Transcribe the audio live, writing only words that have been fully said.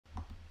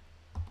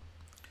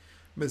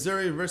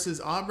Missouri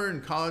versus Auburn,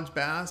 college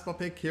basketball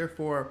pick here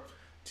for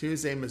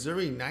Tuesday.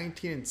 Missouri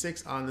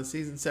 19-6 on the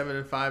season,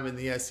 7-5 in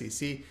the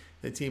SEC.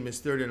 The team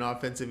is third in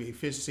offensive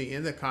efficiency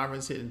in the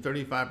conference, hitting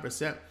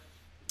 35%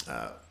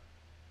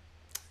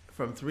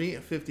 from 3,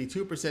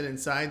 52%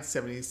 inside,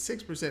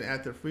 76%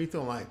 at the free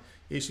throw line.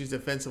 Issues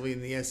defensively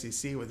in the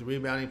SEC with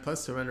rebounding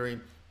plus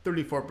surrendering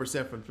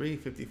 34% from 3,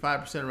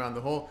 55% around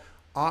the hole.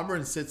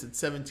 Auburn sits at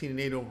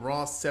 17-8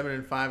 overall,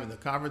 7-5 in the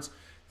conference.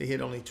 They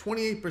hit only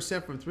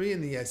 28% from 3 in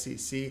the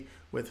SEC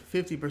with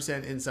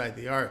 50% inside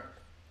the arc.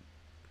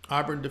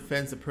 Auburn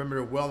defends the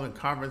perimeter well in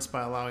conference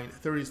by allowing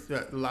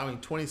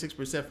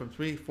 26% from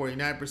 3,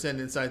 49%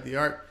 inside the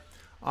arc.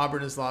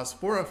 Auburn has lost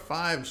 4 of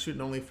 5,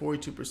 shooting only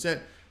 42%.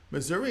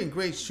 Missouri in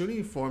great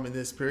shooting form in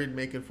this period,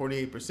 making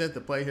 48%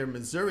 the play here.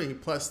 Missouri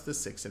plus the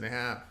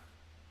 6.5.